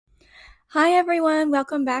Hi, everyone.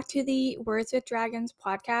 Welcome back to the Words with Dragons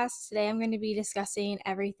podcast. Today, I'm going to be discussing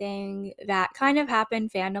everything that kind of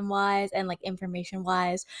happened fandom wise and like information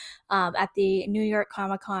wise at the New York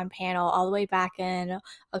Comic Con panel all the way back in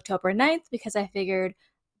October 9th because I figured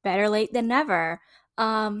better late than never.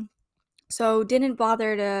 So didn't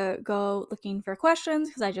bother to go looking for questions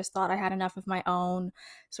because I just thought I had enough of my own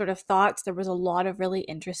sort of thoughts. There was a lot of really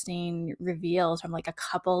interesting reveals from like a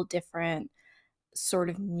couple different sort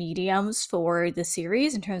of mediums for the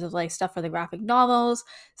series in terms of like stuff for the graphic novels,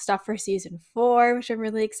 stuff for season 4, which I'm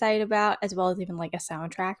really excited about, as well as even like a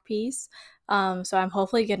soundtrack piece. So I'm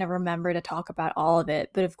hopefully going to remember to talk about all of it.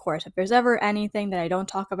 But of course, if there's ever anything that I don't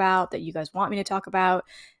talk about that you guys want me to talk about,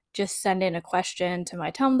 just send in a question to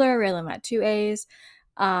my Tumblr, Raylan at 2A's.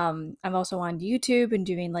 I'm also on YouTube and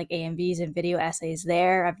doing like AMVs and video essays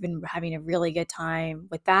there. I've been having a really good time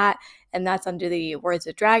with that, and that's under the Words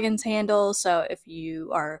of Dragons handle. So if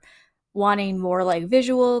you are wanting more like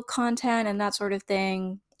visual content and that sort of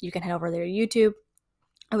thing, you can head over there to YouTube.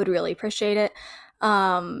 I would really appreciate it.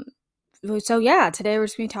 So yeah, today we're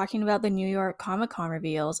just going to be talking about the New York Comic Con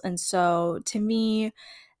reveals. And so to me,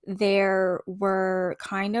 there were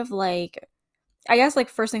kind of like, I guess like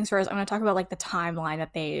first things first, I'm going to talk about like the timeline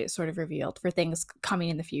that they sort of revealed for things coming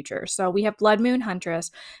in the future. So we have Blood Moon Huntress,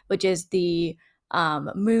 which is the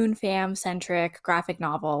moon fam centric graphic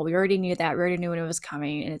novel. We already knew that. We already knew when it was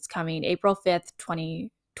coming, and it's coming April 5th,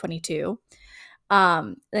 2022.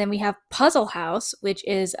 Then we have Puzzle House, which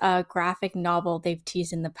is a graphic novel they've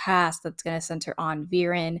teased in the past that's going to center on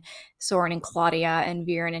Viren, Soren, and Claudia, and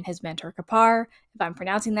Viren and his mentor Kapar, if I'm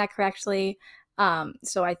pronouncing that correctly.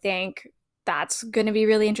 So I think that's going to be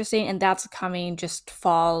really interesting, and that's coming just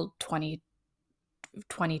fall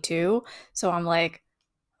 2022. So I'm like,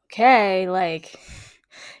 okay, like,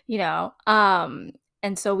 you know, and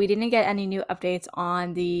so we didn't get any new updates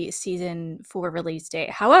on the season 4 release date.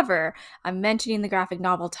 However, I'm mentioning the graphic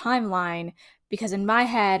novel timeline because in my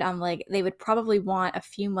head, I'm like, they would probably want a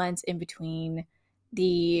few months in between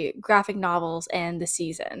the graphic novels and the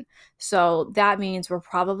season. So that means we're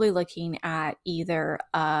probably looking at either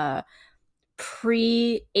a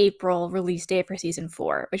pre-April release date for season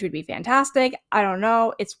 4, which would be fantastic. I don't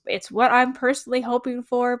know. It's what I'm personally hoping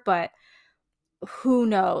for, but who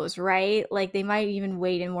knows, right? Like they might even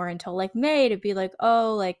wait in more until like May to be like,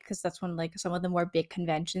 oh, like because that's when like some of the more big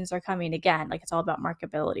conventions are coming again. Like it's all about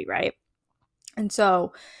marketability, right? And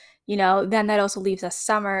so, then that also leaves us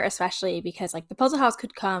summer, especially because like the Puzzle House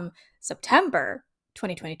could come September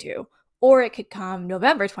 2022 or it could come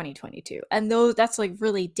November 2022. And that's like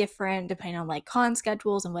really different depending on like con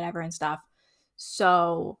schedules and whatever and stuff.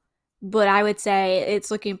 So, but I would say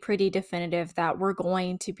it's looking pretty definitive that we're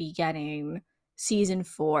going to be getting season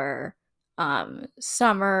 4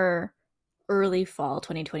 summer, early fall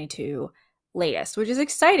 2022 latest, which is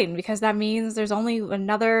exciting because that means there's only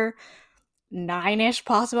another 9-ish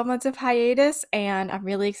possible months of hiatus, and I'm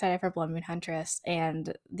really excited for Blood Moon Huntress.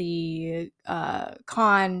 And the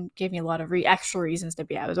con gave me a lot of extra reasons to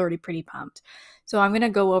be. I was already pretty pumped. So I'm gonna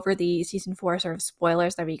go over the season 4 sort of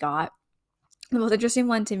spoilers that we got. The most interesting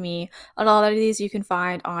one to me, a lot of these you can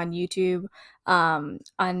find on YouTube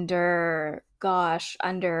under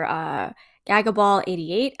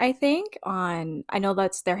Gagaball88, I think. I know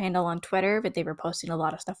that's their handle on Twitter, but they were posting a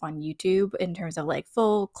lot of stuff on YouTube in terms of like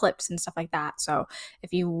full clips and stuff like that. So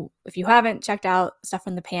if you haven't checked out stuff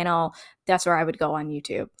from the panel, that's where I would go on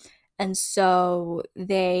YouTube. And so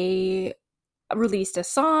they released a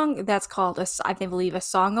song that's called I believe a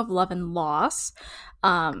Song of Love and Loss,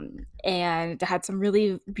 and it had some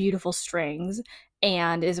really beautiful strings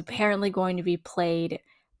and is apparently going to be played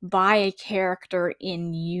by a character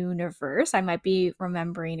in universe. I might be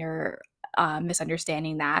remembering or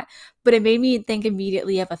misunderstanding that, but it made me think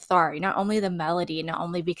immediately of Athari. Not only the melody, not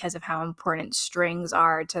only because of how important strings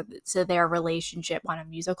are to their relationship on a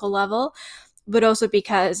musical level, but also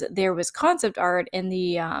because there was concept art in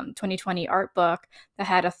the 2020 art book that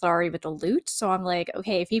had Athari with the lute. So I'm like,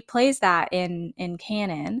 okay, if he plays that in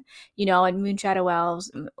canon, and Moonshadow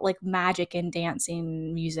Elves, like magic and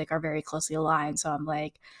dancing music are very closely aligned. So I'm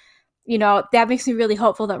like, that makes me really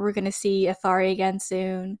hopeful that we're going to see Athari again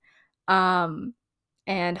soon.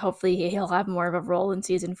 And hopefully he'll have more of a role in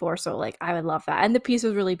season 4. So like, I would love that. And the piece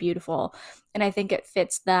was really beautiful. And I think it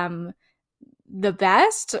fits them the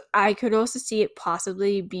best. I could also see it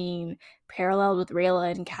possibly being paralleled with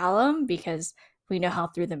Rayla and Callum because we know how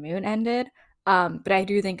Through the Moon ended. But I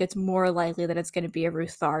do think it's more likely that it's going to be a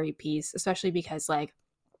Ruthari piece, especially because like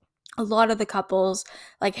a lot of the couples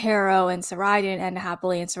like Harrow and Sarai didn't end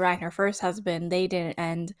happily, and Sarai and her first husband, they didn't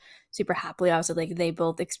end super happily. Obviously, like they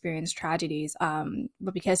both experienced tragedies.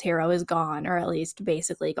 But because Hero is gone, or at least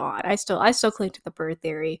basically gone, I still cling to the bird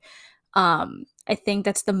theory. I think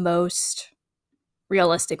that's the most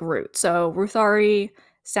realistic route. So Ruthari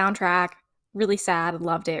soundtrack, really sad,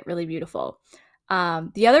 loved it, really beautiful.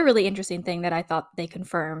 The other really interesting thing that I thought they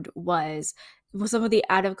confirmed was some of the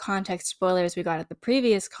out of context spoilers we got at the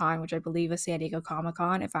previous con, which I believe was San Diego Comic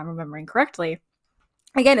Con, if I'm remembering correctly.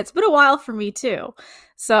 Again, it's been a while for me too.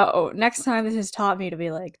 So next time, this has taught me to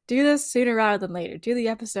be like, do this sooner rather than later. Do the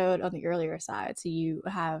episode on the earlier side so you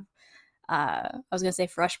have I was gonna say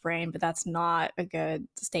fresh brain, but that's not a good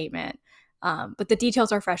statement. But the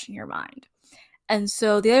details are fresh in your mind. And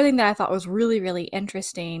so the other thing that I thought was really, really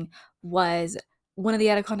interesting was one of the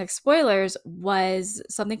out of context spoilers was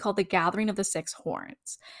something called the Gathering of the Six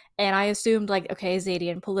Horns. And I assumed, like, okay,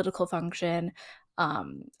 Zadian political function.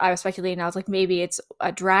 I was speculating, I was like, maybe it's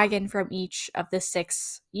a dragon from each of the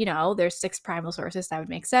six, there's six primal sources, that would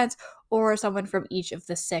make sense, or someone from each of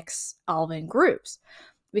the six Alvin groups.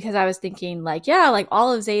 Because I was thinking, like, yeah, like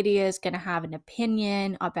all of Zadia is going to have an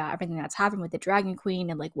opinion about everything that's happened with the Dragon Queen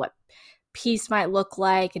and like what peace might look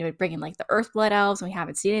like, and it would bring in like the Earthblood elves, and we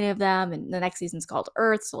haven't seen any of them, and the next season's called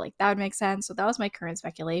Earth, so like that would make sense. So that was my current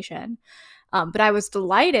speculation. But I was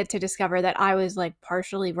delighted to discover that I was like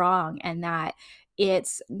partially wrong, and that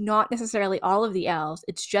it's not necessarily all of the elves,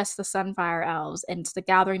 it's just the Sunfire elves, and it's the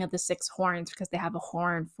Gathering of the Six Horns because they have a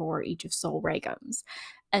horn for each of Sol Regums.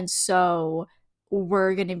 And so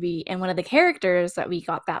we're going to be, and one of the characters that we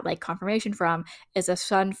got that like confirmation from is a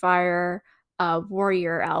Sunfire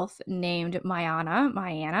warrior elf named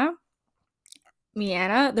Miana.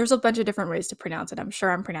 There's a bunch of different ways to pronounce it. I'm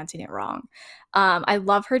sure I'm pronouncing it wrong. I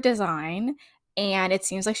love her design, and it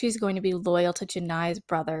seems like she's going to be loyal to Janai's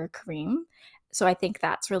brother Kareem. So I think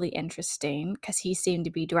that's really interesting because he seemed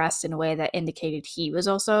to be dressed in a way that indicated we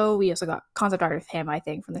also got concept art of him, I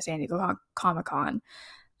think, from the San Diego Comic Con.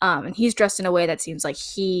 And he's dressed in a way that seems like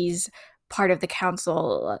he's part of the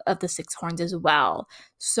Council of the Six Horns as well.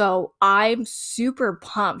 So I'm super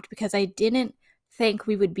pumped because I didn't think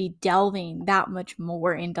we would be delving that much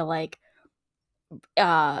more into like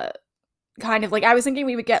kind of like, I was thinking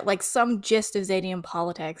we would get like some gist of Zadian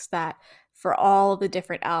politics, that for all the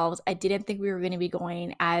different elves, I didn't think we were going to be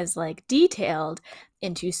going as like detailed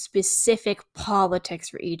into specific politics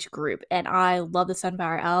for each group. And I love the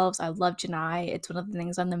Sunfire elves. I love Janai. It's one of the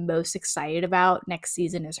things I'm the most excited about next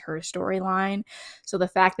season is her storyline. So the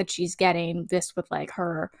fact that she's getting this with like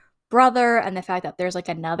her brother, and the fact that there's like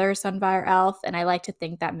another Sunfire elf, and I like to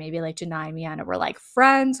think that maybe like Janai and Miana were like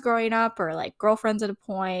friends growing up, or like girlfriends at a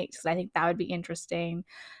point, because I think that would be interesting.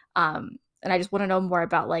 And I just want to know more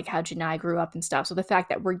about like how Janai grew up and stuff. So the fact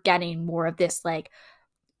that we're getting more of this like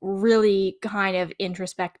really kind of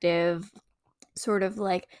introspective, sort of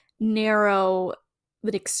like narrow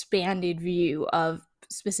but expanded view of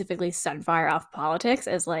specifically Sunfire elf politics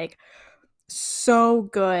is like so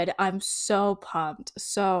good. I'm so pumped.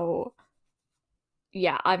 So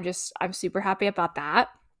yeah, I'm super happy about that.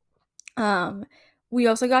 We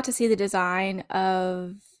also got to see the design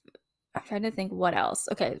of, I'm trying to think what else.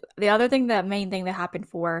 Okay, the main thing that happened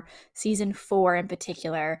for season 4 in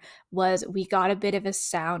particular was we got a bit of a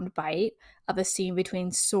sound bite of a scene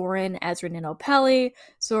between Soren, Ezran, and Opeli.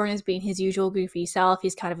 Soren is being his usual goofy self.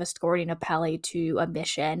 He's kind of escorting Opeli to a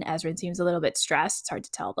mission. Ezran seems a little bit stressed. It's hard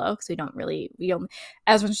to tell though, because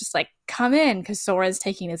Ezran's just like, come in, because Soren's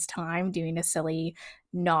taking his time doing a silly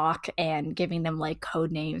knock and giving them like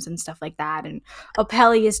code names and stuff like that. And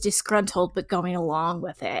Opeli is disgruntled but going along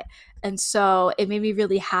with it. And so it made me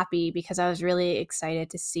really happy because I was really excited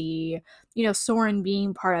to see, Soren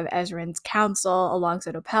being part of Ezran's council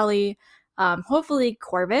alongside Opeli. Hopefully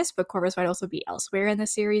Corvus, but Corvus might also be elsewhere in the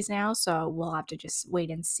series now, so we'll have to just wait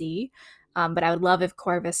and see. But I would love if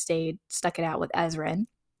Corvus stuck it out with Ezran.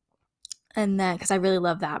 And then, because I really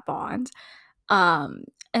love that bond.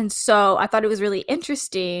 And so I thought it was really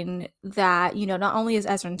interesting that, not only is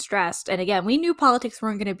Ezran stressed, and again, we knew politics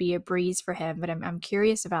weren't going to be a breeze for him, but I'm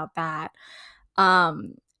curious about that.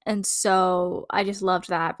 And so I just loved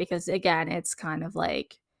that because, again, it's kind of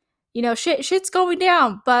like, shit's going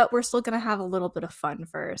down, but we're still going to have a little bit of fun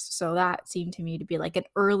first. So that seemed to me to be like an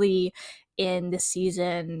early in the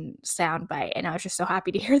season soundbite. And I was just so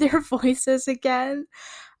happy to hear their voices again.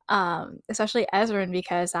 Especially Ezran,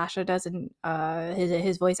 because Sasha doesn't,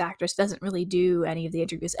 his voice actress doesn't really do any of the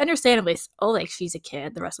interviews. Understandably, like she's a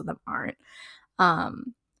kid, the rest of them aren't.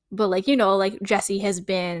 But like, like Jessie has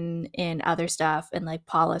been in other stuff, and like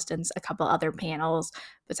Paul has done a couple other panels,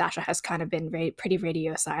 but Sasha has kind of been pretty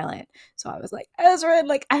radio silent. So I was like, Ezran,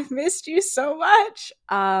 like I've missed you so much.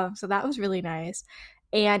 So that was really nice.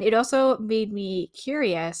 And it also made me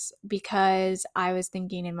curious because I was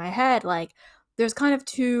thinking in my head, like, there's kind of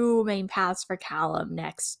two main paths for Callum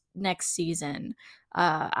next season,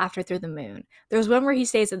 after Through the Moon. There's one where he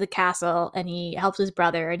stays at the castle and he helps his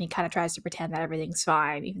brother and he kind of tries to pretend that everything's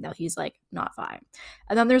fine, even though he's like not fine.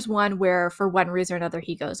 And then there's one where, for one reason or another,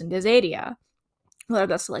 he goes into Zadia, whether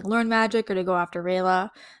that's to like learn magic or to go after Rayla.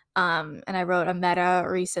 And I wrote a meta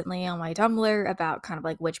recently on my Tumblr about kind of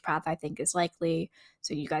like which path I think is likely,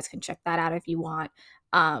 so you guys can check that out if you want.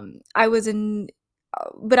 I was in,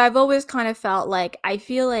 but I've always kind of felt like, I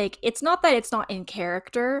feel like it's not that it's not in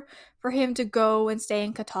character for him to go and stay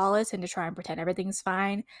in Katalis and to try and pretend everything's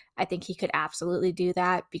fine. I think he could absolutely do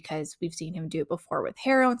that because we've seen him do it before with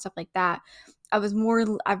Harrow and stuff like that. I've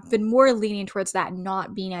been more leaning towards that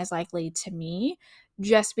not being as likely to me,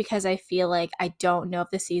 just because I feel like I don't know if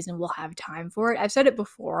the season will have time for it. I've said it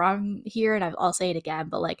before on here and I'll say it again,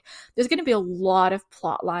 but like, there's going to be a lot of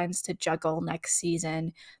plot lines to juggle next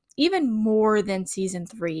season, even more than season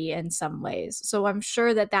 3 in some ways. So I'm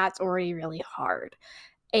sure that that's already really hard.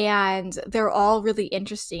 And they're all really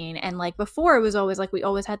interesting. And like before, it was always like we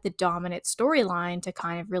always had the dominant storyline to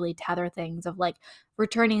kind of really tether things, of like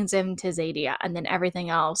returning Zim to Zadia, and then everything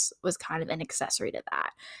else was kind of an accessory to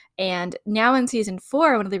that. And now in season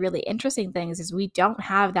 4, one of the really interesting things is we don't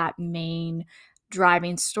have that main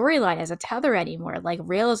driving storyline as a tether anymore. Like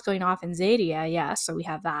Rail is going off in Zadia, yeah, so we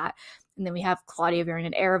have that. And then we have Claudia, Viren,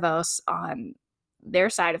 and Erebos on their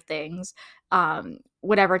side of things.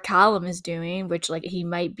 Whatever Callum is doing, which like he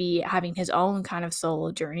might be having his own kind of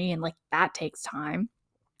solo journey, and like that takes time.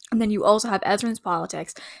 And then you also have Ezran's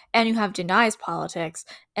politics, and you have Janai's politics,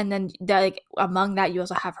 and then like among that you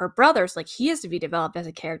also have her brothers. Like he has to be developed as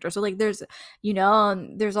a character. So like there's,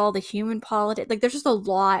 there's all the human politics. Like there's just a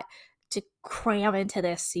lot to cram into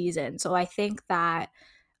this season. So I think that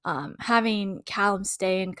having Callum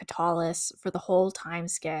stay in Katalis for the whole time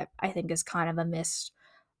skip, I think is kind of a missed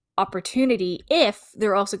opportunity if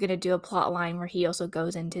they're also going to do a plot line where he also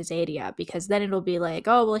goes into Zadia, because then it'll be like,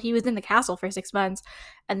 oh, well, he was in the castle for 6 months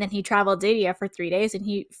and then he traveled Zadia for 3 days and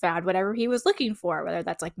he found whatever he was looking for, whether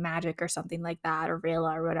that's like magic or something like that, or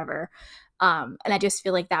Rayla or whatever. And I just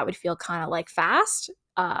feel like that would feel kind of like fast.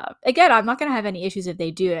 Again, I'm not going to have any issues if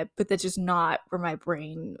they do it, but that's just not where my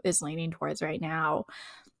brain is leaning towards right now.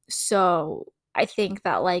 So I think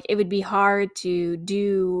that like it would be hard to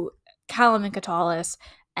do Callum and Katalis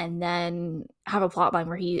and then have a plotline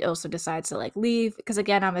where he also decides to like leave, because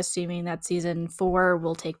again, I'm assuming that season 4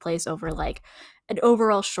 will take place over like an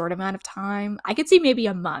overall short amount of time. I could see maybe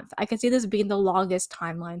a month. I could see this being the longest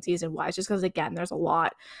timeline season wise, just because again, there's a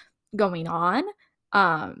lot going on.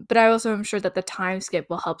 But I also am sure that the time skip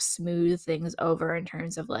will help smooth things over in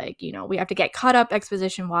terms of like, we have to get caught up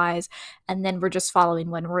exposition wise, and then we're just following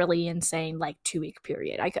one really insane like 2-week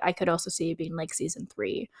period. I could also see it being like season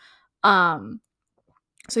 3.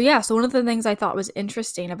 So yeah, so one of the things I thought was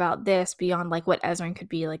interesting about this, beyond like what Ezran could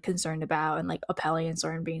be like concerned about and like Opeli and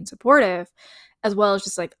Soren being supportive, as well as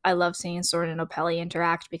just like I love seeing Soren and Opeli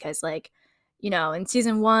interact, because like, in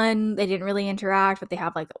season 1 they didn't really interact, but they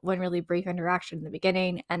have like one really brief interaction in the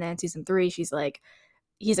beginning, and then in season 3 she's like,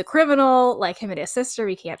 he's a criminal, like him and his sister,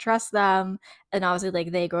 we can't trust them. And obviously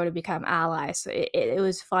like they grow to become allies. So it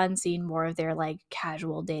was fun seeing more of their like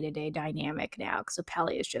casual day-to-day dynamic now, because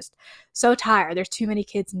Opeli is just so tired. There's too many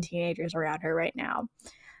kids and teenagers around her right now.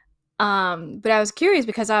 But I was curious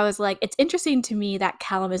because I was like, it's interesting to me that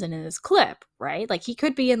Callum isn't in this clip, right? Like he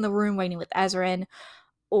could be in the room waiting with Ezran,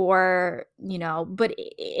 or but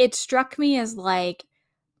it struck me as like,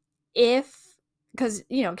 because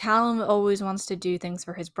Callum always wants to do things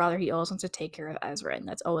for his brother, he always wants to take care of Ezra, and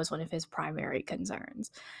that's always one of his primary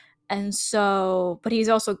concerns. And so, but he's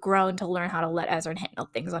also grown to learn how to let Ezra handle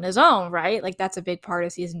things on his own, right? Like that's a big part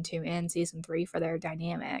of season 2 and season 3 for their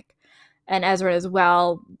dynamic. And Ezra as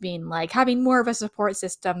well being like having more of a support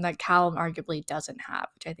system that Callum arguably doesn't have,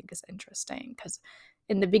 which I think is interesting, because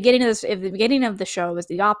in the beginning of the show was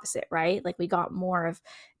the opposite, right? Like we got more of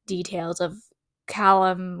details of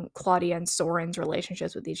Callum, Claudia, and Soren's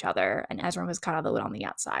relationships with each other, and Ezra was kind of the one on the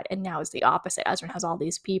outside. And now it's the opposite. Ezra has all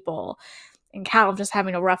these people, and Callum just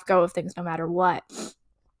having a rough go of things no matter what.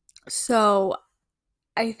 So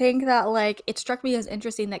I think that like it struck me as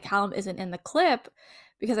interesting that Callum isn't in the clip,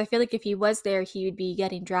 because I feel like if he was there, he would be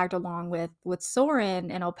getting dragged along with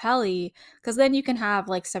Soren and Opeli, because then you can have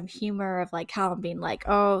like some humor of like Callum being like,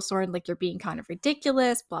 oh, Soren, like you're being kind of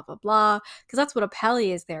ridiculous, blah, blah, blah, because that's what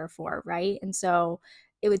Opeli is there for, right? And so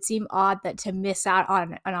it would seem odd that to miss out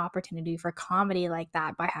on an opportunity for comedy like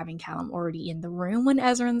that by having Callum already in the room when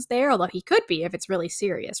Ezran's there, although he could be if it's really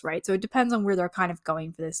serious, right? So it depends on where they're kind of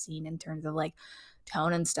going for this scene in terms of like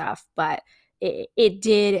tone and stuff, but it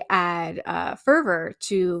did add fervor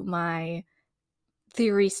to my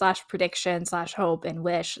theory slash prediction slash hope and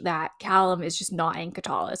wish that Callum is just not in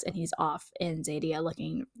Katalis and he's off in Zadia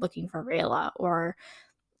looking for Rayla or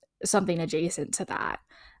something adjacent to that.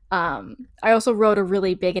 I also wrote a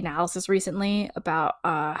really big analysis recently about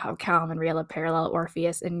how Callum and Rayla parallel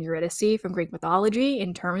Orpheus and Eurydice from Greek mythology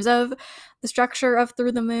in terms of the structure of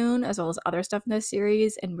Through the Moon, as well as other stuff in this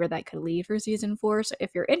series, and where that could lead for season 4. So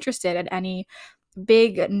if you're interested in any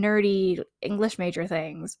big nerdy English major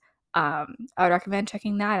things, I would recommend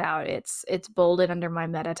checking that out. It's bolded under my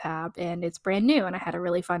meta tab, and it's brand new, and I had a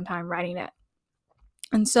really fun time writing it.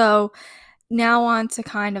 And so now on to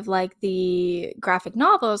kind of like the graphic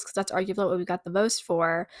novels, because that's arguably what we got the most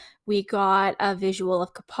for. We got a visual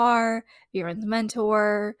of Kapar, Viren's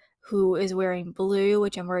mentor, who is wearing blue,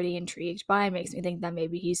 which I'm already intrigued by. It makes me think that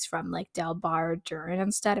maybe he's from like Delbar or Durin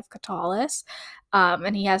instead of Katalis.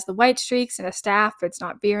 And he has the white streaks and a staff, but it's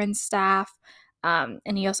not Viren's staff.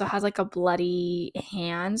 And he also has like a bloody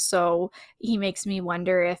hand, so he makes me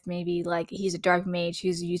wonder if maybe like he's a dark mage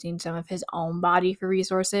who's using some of his own body for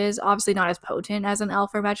resources. Obviously not as potent as an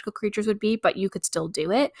elf or magical creatures would be, but you could still do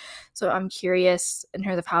it. So I'm curious in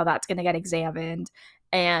terms of how that's going to get examined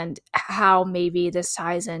and how maybe this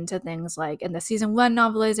ties into things like in the season 1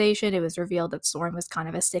 novelization, it was revealed that Soren was kind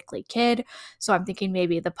of a sickly kid. So I'm thinking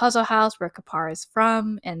maybe the puzzle house where Kapar is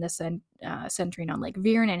from and the centering on like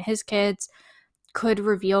Viren and his kids could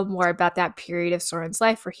reveal more about that period of Soren's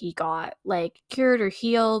life where he got like cured or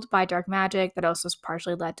healed by dark magic that also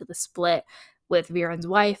partially led to the split with Viren's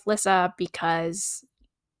wife, Lissa, because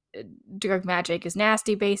dark magic is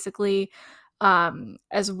nasty, basically.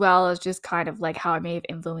 As well as just kind of like how it may have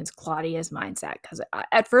influenced Claudia's mindset. Because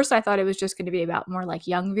at first I thought it was just going to be about more like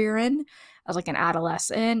young Viren as like an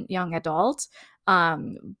adolescent, young adult.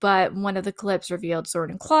 But one of the clips revealed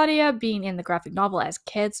Soren and Claudia being in the graphic novel as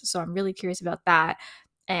kids. So I'm really curious about that.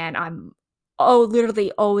 And I'm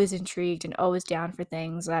literally always intrigued and always down for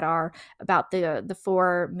things that are about the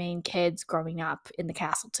 4 main kids growing up in the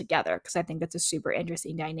castle together, because I think that's a super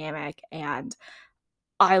interesting dynamic and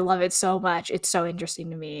I love it so much. It's so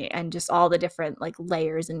interesting to me, and just all the different like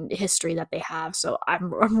layers and history that they have. So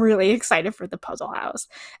I'm really excited for the puzzle house.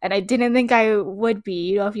 And I didn't think I would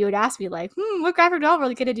be. You know, if you would ask me like, what graphic novel are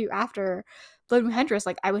you gonna do after Blood Moon Huntress?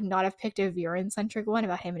 Like I would not have picked a Viren centric one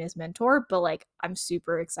about him and his mentor, but like I'm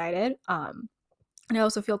super excited. And I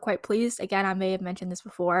also feel quite pleased. Again, I may have mentioned this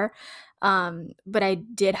before, but I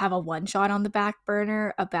did have a one shot on the back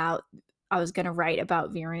burner about I was going to write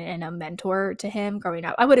about Viren and a mentor to him growing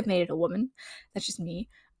up. I would have made it a woman. That's just me.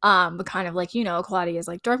 But kind of like, you know, Claudia's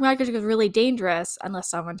like, dark magic is really dangerous unless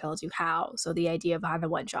someone tells you how. So the idea behind the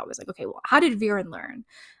one shot was like, okay, well, how did Viren learn?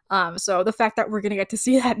 So the fact that we're going to get to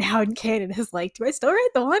see that now in canon is like, do I still write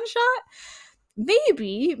the one shot?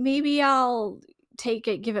 Maybe I'll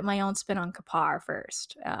give it my own spin on Kapar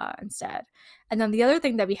first instead. And then the other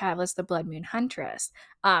thing that we have is the Blood Moon Huntress,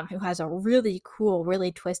 who has a really cool, really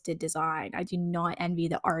twisted design. I do not envy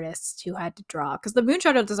the artists who had to draw, because the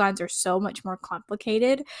Moonshadow designs are so much more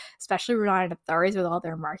complicated, especially Renan and Athari's with all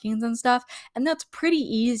their markings and stuff. And that's pretty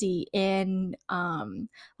easy in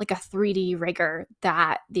like a 3D rigor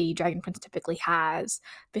that the Dragon Prince typically has,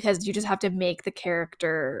 because you just have to make the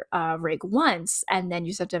character rig once, and then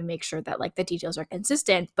you just have to make sure that like the details are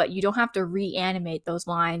consistent, but you don't have to reanimate those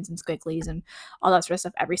lines and squigglies and all that sort of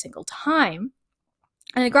stuff every single time.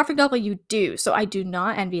 And a graphic novel you do, so I do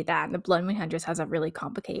not envy that. And the Blood Moon Huntress has a really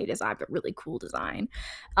complicated design, but really cool design.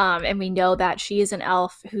 And we know that she is an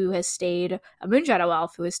elf who has stayed, a Moonshadow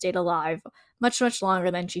elf who has stayed alive much, much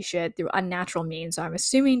longer than she should through unnatural means. So I'm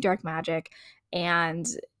assuming dark magic, and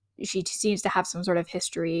she seems to have some sort of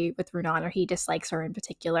history with Runan, or he dislikes her in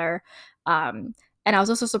particular. And I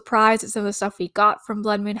was also surprised at some of the stuff we got from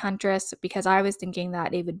Blood Moon Huntress, because I was thinking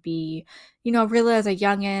that it would be, you know, Rilla as a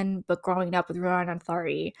youngin', but growing up with Runan and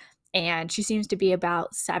Thari. And she seems to be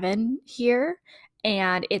about 7 here.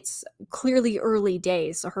 And it's clearly early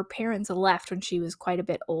days. So her parents left when she was quite a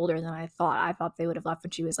bit older than I thought. I thought they would have left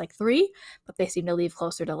when she was like 3, but they seem to leave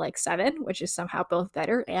closer to like 7, which is somehow both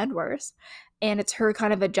better and worse. And it's her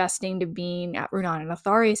kind of adjusting to being at Runan and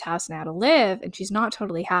Athari's house now to live, and she's not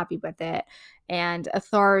totally happy with it. And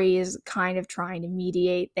Athari is kind of trying to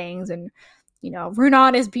mediate things, and, you know,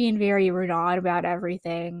 Runan is being very Runan about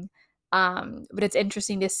everything. But it's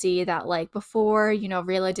interesting to see that, like, before, you know,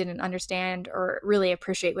 Rayla didn't understand or really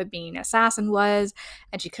appreciate what being an assassin was,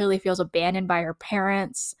 and she clearly feels abandoned by her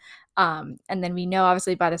parents. And then we know,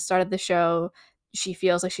 obviously, by the start of the show, she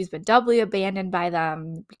feels like she's been doubly abandoned by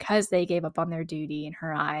them because they gave up on their duty in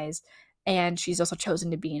her eyes. and she's also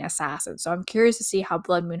chosen to be an assassin. So I'm curious to see how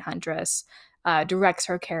Blood Moon Huntress directs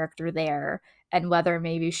her character there, and whether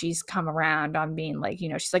maybe she's come around on being like,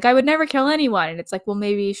 she's like, I would never kill anyone. And it's like, well,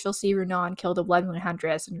 maybe she'll see Renan kill the Blood Moon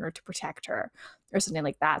Huntress in order to protect her or something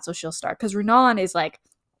like that. So she'll start. Because Renan is like,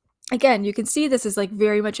 again, you can see this is like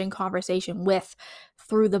very much in conversation with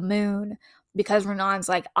Through the Moon, because Renan's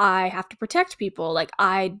like, I have to protect people. Like,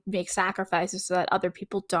 I make sacrifices so that other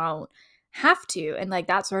people don't have to. And like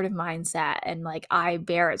that sort of mindset. And like, I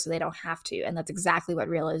bear it so they don't have to. And that's exactly what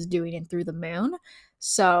Rayla is doing in Through the Moon.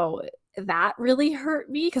 So that really hurt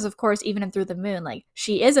me because, of course, even in Through the Moon, like,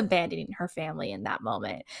 she is abandoning her family in that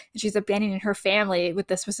moment. And she's abandoning her family with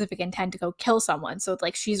the specific intent to go kill someone. So it's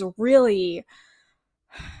like, she's really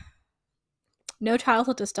no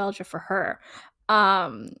childhood nostalgia for her.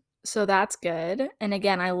 So that's good. And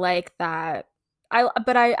again, I like that.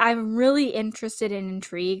 I'm really interested and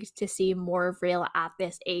intrigued to see more of Rayla at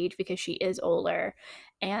this age because she is older,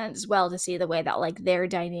 and as well to see the way that like their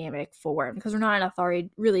dynamic formed, because Renan and Athari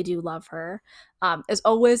really do love her. As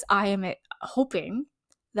always, I am hoping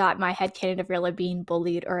that my headcanon of Rayla being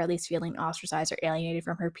bullied or at least feeling ostracized or alienated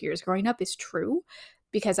from her peers growing up is true,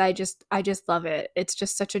 because I just love it. It's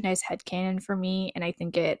just such a nice headcanon for me, and I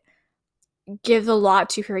think it gives a lot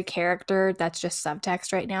to her character that's just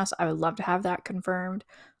subtext right now, so I would love to have that confirmed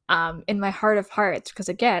in my heart of hearts, because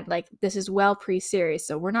again, like, this is well pre-series,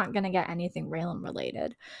 so we're not going to get anything Raylan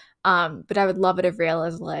related. But I would love it if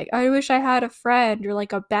Rayla's like, I wish I had a friend or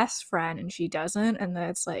like a best friend, and she doesn't, and then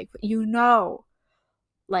it's like,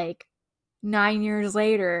 like 9 years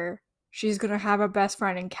later she's gonna have a best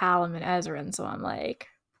friend in Callum and Ezran. So I'm like,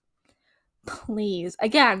 please.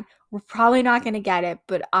 Again, we're probably not gonna get it,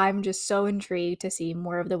 but I'm just so intrigued to see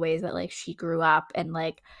more of the ways that like she grew up, and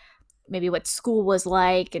like maybe what school was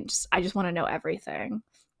like, and I just want to know everything.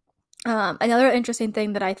 Another interesting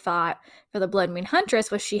thing that I thought for the Blood Moon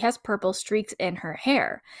Huntress was she has purple streaks in her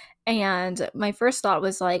hair. And my first thought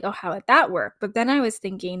was like, oh, how would that work? But then I was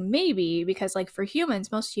thinking maybe because, like, for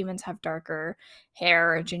humans, most humans have darker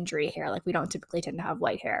hair or gingery hair. Like, we don't typically tend to have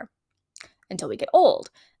white hair until we get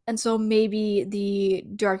old. And so maybe the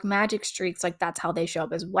dark magic streaks, like, that's how they show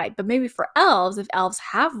up as white. But maybe for elves, if elves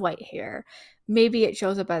have white hair, maybe it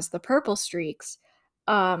shows up as the purple streaks.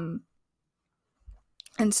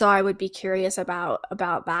 And so I would be curious about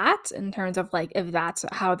that in terms of like if that's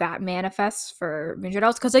how that manifests for Moonshot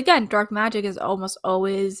elves. Because again, dark magic is almost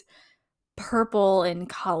always purple in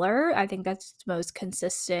color. I think that's the most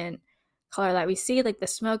consistent color that we see, like the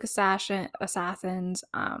smoke assassins,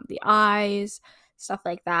 the eyes, stuff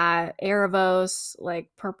like that. Erebos, like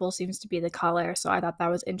purple seems to be the color. So I thought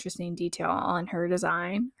that was interesting detail on her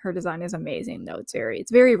design. Her design is amazing though. It's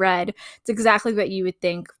very red. It's exactly what you would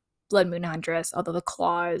think Blood Moon Huntress, although the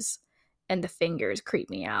claws and the fingers creep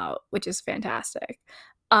me out, which is fantastic.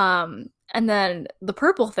 And then the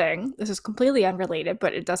purple thing, this is completely unrelated,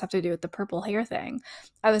 but it does have to do with the purple hair thing.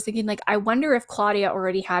 I was thinking, like, I wonder if Claudia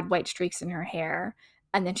already had white streaks in her hair,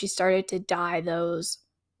 and then she started to dye those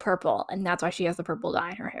purple, and that's why she has the purple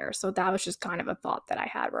dye in her hair. So that was just kind of a thought that I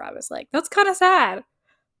had where I was like, that's kind of sad.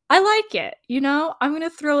 I like it, I'm going to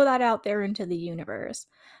throw that out there into the universe.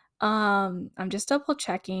 I'm just double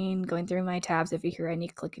checking, going through my tabs if you hear any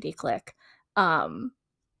clickety click,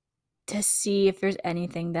 to see if there's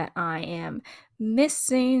anything that I am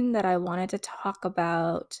missing that I wanted to talk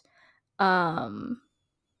about.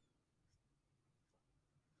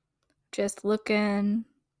 Just looking.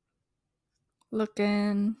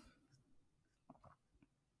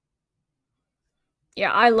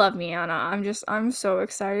 Yeah, I love Miana. I'm so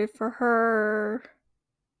excited for her.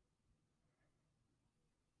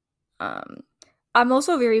 I'm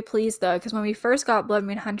also very pleased though, because when we first got Blood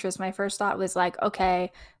Moon Huntress, my first thought was like,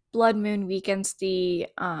 okay, Blood Moon weakens the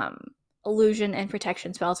illusion and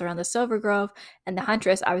protection spells around the Silver Grove, and the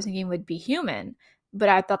Huntress I was thinking would be human, but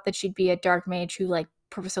I thought that she'd be a dark mage who like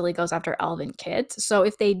purposely goes after elven kids. So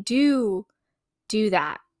if they do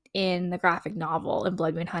that in the graphic novel in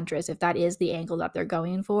Blood Moon Huntress, if that is the angle that they're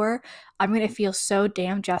going for, I'm gonna feel so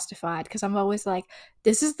damn justified, because I'm always like,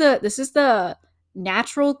 this is the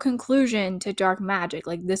natural conclusion to dark magic.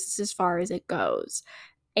 Like, this is as far as it goes,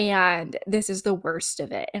 and this is the worst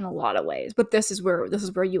of it in a lot of ways. But this is where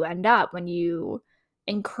you end up when you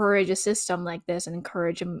encourage a system like this and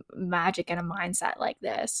encourage a magic and a mindset like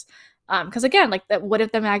this. Because again, like, what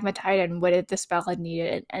if the Magma Titan, what if the spell had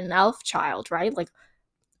needed an elf child, right? Like,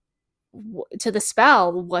 to the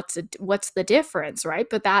spell, what's the difference, right?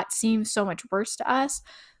 But that seems so much worse to us.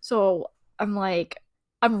 So I'm like,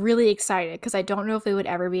 I'm really excited because I don't know if they would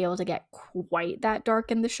ever be able to get quite that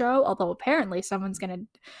dark in the show. Although apparently someone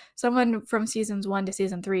from seasons 1 to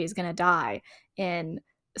season 3 is gonna die in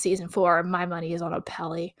season 4. My money is on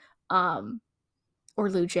O'Pelly, or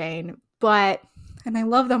Lou Jane. But and I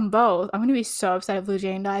love them both. I'm gonna be so upset if Lou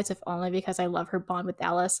Jane dies, if only because I love her bond with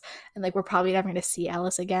Ellis, and like we're probably never gonna see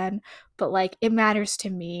Ellis again. But like it matters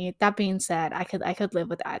to me. That being said, I could live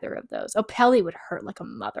with either of those. O'Pelly would hurt like a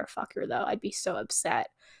motherfucker though. I'd be so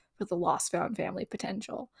upset for the lost found family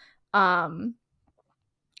potential. Um,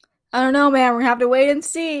 I don't know, man. We're gonna have to wait and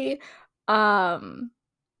see. Um,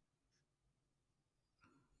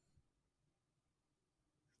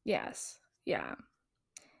 yes, yeah,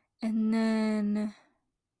 and then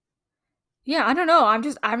yeah, I don't know. I'm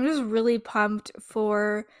just really pumped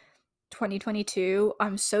for 2022.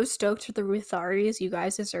 I'm so stoked for the Rutharis. You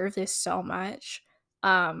guys deserve this so much.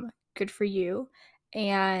 Good for you.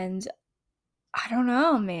 And I don't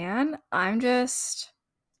know, man. I'm just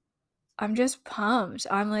pumped.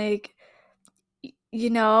 I'm like, you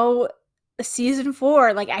know, season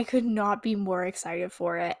 4, like I could not be more excited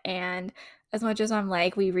for it. And as much as I'm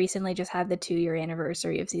like, we recently just had the 2-year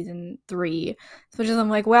anniversary of season 3. As much as I'm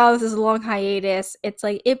like, wow, this is a long hiatus. It's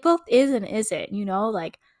like it both is and isn't,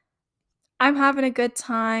 like I'm having a good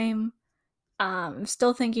time.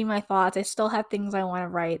 Still thinking my thoughts. I still have things I want to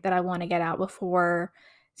write that I want to get out before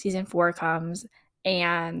season 4 comes.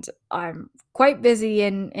 And I'm quite busy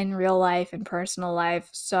in real life and personal life.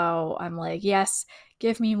 So I'm like, yes,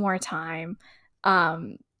 give me more time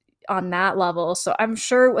um, on that level. So I'm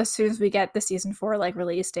sure as soon as we get the season 4 like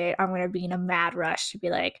release date, I'm going to be in a mad rush to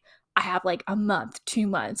be like, I have like a month, 2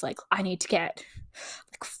 months. Like I need to get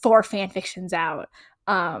like 4 fan fictions out.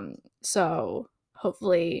 So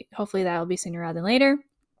hopefully that'll be sooner rather than later.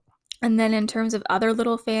 And then in terms of other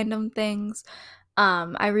little fandom things,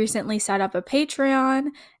 I recently set up a Patreon.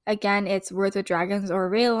 Again, it's Words with Dragons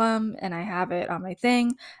or Ralem, and I have it on my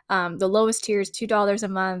thing. The lowest tier is $2 a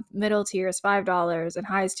month, middle tier is $5, and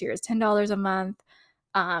highest tier is $10 a month.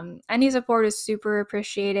 Any support is super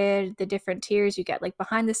appreciated. The different tiers you get like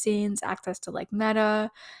behind the scenes access to like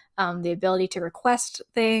meta, the ability to request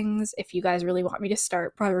things if you guys really want me to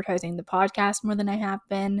start prioritizing the podcast more than I have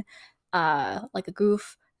been, like a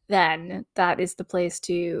goof, then that is the place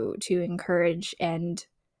to encourage and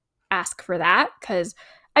ask for that, because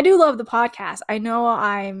I do love the podcast. I know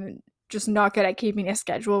I'm just not good at keeping a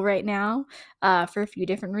schedule right now, for a few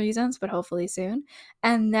different reasons, but hopefully soon.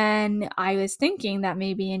 And then I was thinking that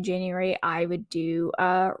maybe in January I would do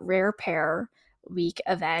a rare pair week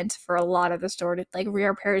event for a lot of the stored like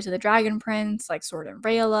rare pairs of the Dragon Prince, like Sword and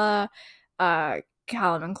Rayla,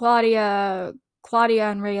 Callum and Claudia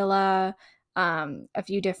and Rayla, a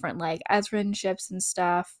few different like Ezran ships and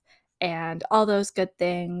stuff, and all those good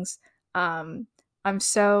things. I'm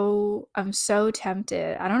so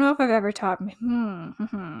tempted. I don't know if I've ever taught me.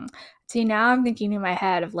 See, now I'm thinking in my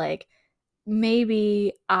head of like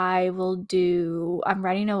maybe I will do. I'm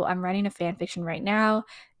writing a fan fiction right now.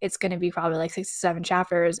 It's going to be probably like 6 to 7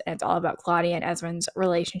 chapters, and it's all about Claudia and Ezran's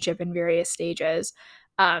relationship in various stages.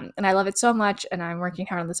 And I love it so much, and I'm working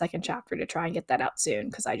hard on the second chapter to try and get that out soon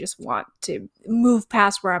because I just want to move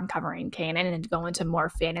past where I'm covering canon and go into more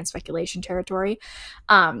fan and speculation territory.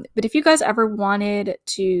 But if you guys ever wanted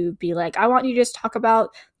to be like, I want you to just talk about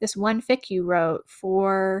this one fic you wrote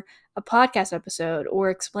for a podcast episode,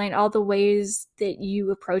 or explain all the ways that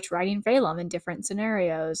you approach writing Vhalum in different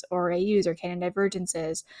scenarios, or AUs, or canon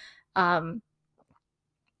divergences,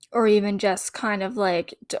 or even just kind of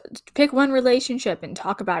like pick one relationship and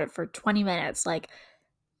talk about it for 20 minutes, like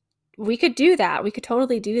we could do that. We could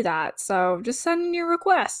totally do that. So just send in your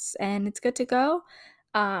requests and it's good to go.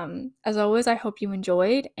 As always, I hope you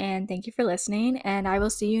enjoyed, and thank you for listening, and I will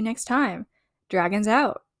see you next time. Dragons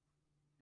out.